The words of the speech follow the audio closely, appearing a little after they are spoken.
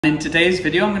In today's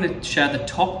video, I'm going to share the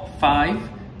top 5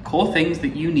 core things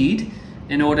that you need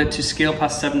in order to scale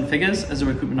past 7 figures as a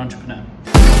recruitment entrepreneur.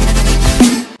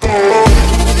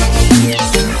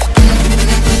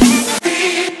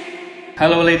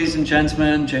 Hello ladies and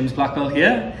gentlemen, James Blackwell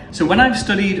here. So when I've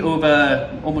studied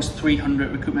over almost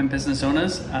 300 recruitment business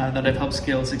owners that I've helped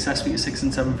scale successfully to 6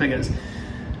 and 7 figures,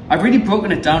 I've really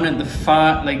broken it down into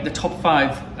the top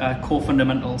 5 core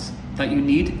fundamentals that you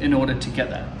need in order to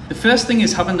get there. The first thing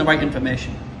is having the right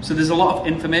information. So there's a lot of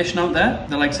information out there,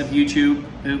 the likes of YouTube,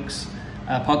 books,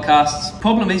 podcasts.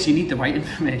 Problem is you need the right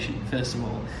information first of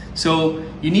all. So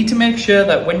you need to make sure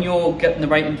that when you're getting the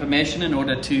right information in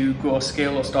order to grow,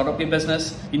 scale or start up your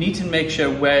business, you need to make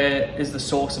sure where is the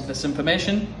source of this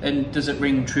information and does it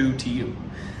ring true to you?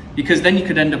 Because then you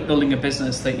could end up building a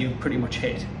business that you pretty much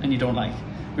hate and you don't like,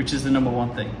 which is the number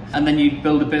one thing. And then you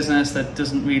build a business that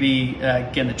doesn't really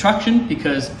gain the traction,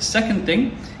 because the second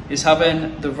thing is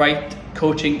having the right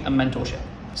coaching and mentorship.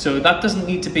 So that doesn't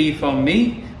need to be from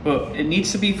me, but it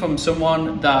needs to be from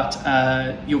someone that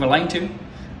you're aligned to.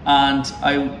 And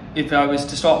if I was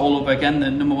to start all over again,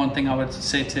 the number one thing I would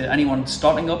say to anyone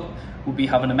starting up would be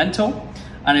having a mentor.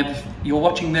 And if you're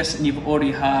watching this and you've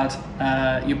already had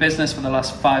your business for the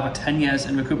last 5 or 10 years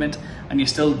in recruitment and you're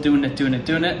still doing it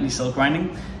and you're still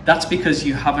grinding, that's because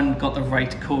you haven't got the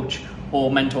right coach or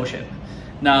mentorship.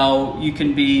 Now, you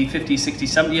can be 50, 60,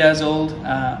 70 years old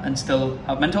and still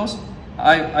have mentors.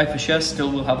 I for sure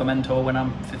still will have a mentor when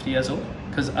I'm 50 years old,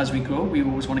 because as we grow, we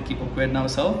always want to keep upgrading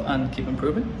ourselves and keep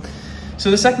improving.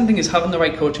 So the second thing is having the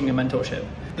right coaching and mentorship.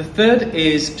 The third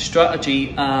is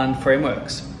strategy and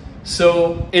frameworks.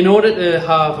 So in order to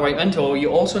have the right mentor, you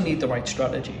also need the right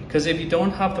strategy, because if you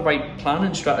don't have the right plan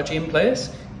and strategy in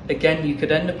place, again, you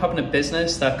could end up having a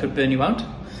business that could burn you out.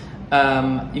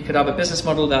 You could have a business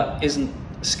model that isn't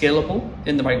scalable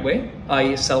in the right way,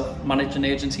 i.e. self-manage an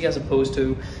agency as opposed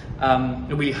to a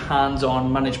really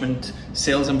hands-on management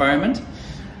sales environment.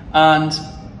 And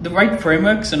the right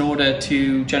frameworks in order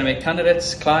to generate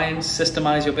candidates, clients,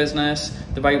 systemize your business,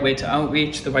 the right way to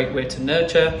outreach, the right way to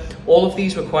nurture, all of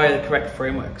these require the correct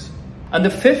frameworks. And the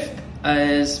fifth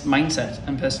is mindset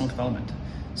and personal development.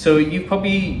 So you've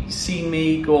probably seen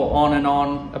me go on and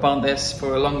on about this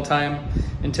for a long time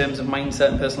in terms of mindset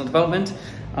and personal development.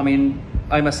 I mean,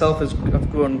 I myself have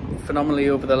grown phenomenally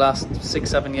over the last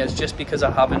 6-7 years just because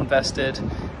I have invested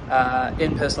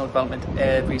in personal development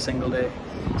every single day.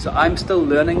 So I'm still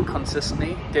learning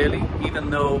consistently, daily, even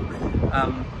though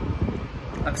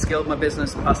I've scaled my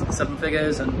business past 7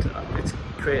 figures and it's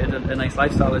created a nice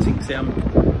lifestyle. As you can see, I'm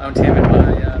out here in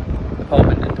my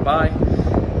apartment in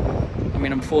Dubai. I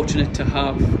mean, I'm fortunate to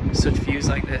have such views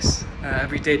like this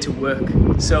every day to work.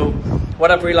 So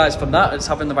what I've realized from that is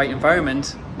having the right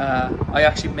environment, I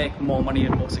actually make more money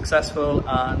and more successful,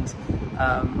 and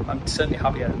I'm certainly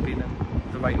happier being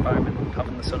in the right environment and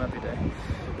having the sun every day.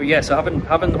 But yeah, so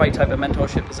having the right type of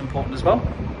mentorship is important as well.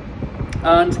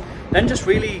 And then just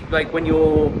really, like, when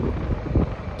you're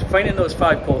defining those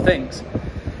 5 core things,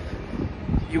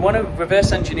 you want to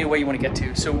reverse engineer where you want to get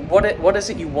to. So what is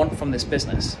it you want from this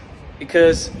business?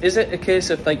 Because is it a case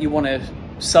of like you want to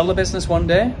sell the business one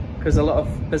day? Because a lot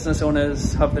of business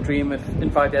owners have the dream of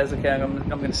in 5 years, okay, I'm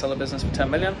going to sell a business for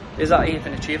 10 million. Is that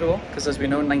even achievable? Because as we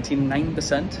know,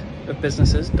 99% of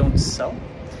businesses don't sell.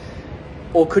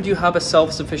 Or could you have a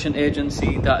self-sufficient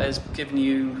agency that is giving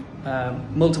you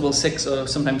multiple 6 or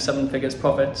sometimes 7 figures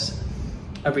profits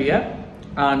every year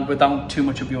and without too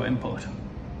much of your input?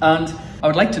 And I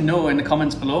would like to know in the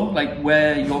comments below, like,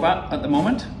 where you're at the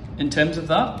moment in terms of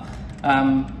that.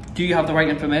 Do you have the right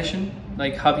information?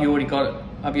 Like, have you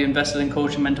invested in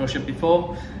coaching and mentorship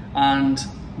before? And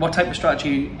what type of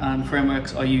strategy and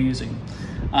frameworks are you using?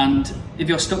 And if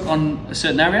you're stuck on a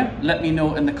certain area, let me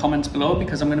know in the comments below,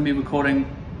 because I'm going to be recording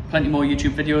plenty more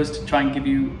YouTube videos to try and give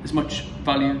you as much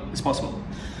value as possible.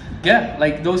 Yeah,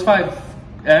 like those 5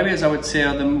 areas I would say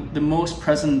are the most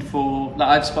present that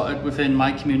I've spotted within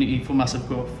my community for massive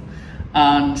growth.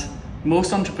 And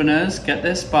most entrepreneurs get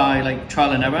this by like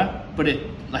trial and error, but it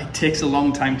like takes a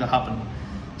long time to happen.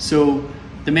 So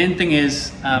the main thing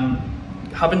is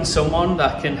having someone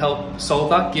that can help solve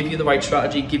that, give you the right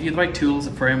strategy, give you the right tools,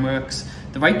 the frameworks,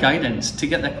 the right guidance to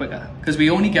get there quicker, because we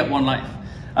only get one life.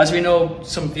 As we know,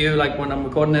 some of you, like when I'm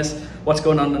recording this, what's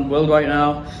going on in the world right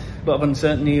now, a lot of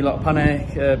uncertainty, a lot of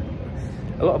panic, a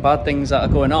lot of bad things that are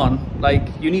going on. Like,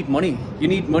 you need money. You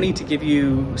need money to give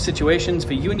you situations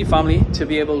for you and your family to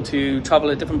be able to travel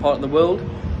a different part of the world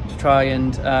to try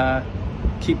and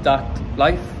keep that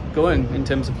life going in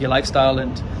terms of your lifestyle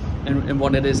and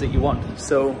what it is that you want.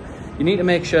 So you need to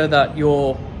make sure that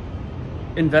you're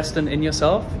investing in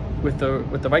yourself with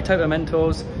the right type of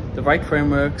mentors, the right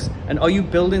frameworks, and are you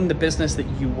building the business that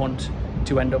you want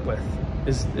to end up with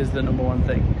is the number one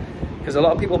thing. Because a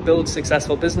lot of people build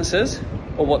successful businesses,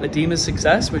 or what they deem as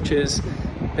success, which is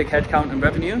big headcount and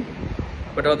revenue,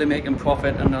 but are they making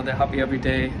profit, and are they happy every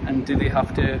day, and do they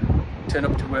have to turn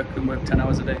up to work and work 10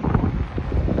 hours a day?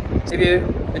 So if you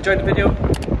enjoyed the video,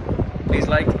 please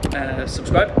like,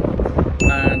 subscribe,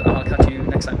 and I'll catch you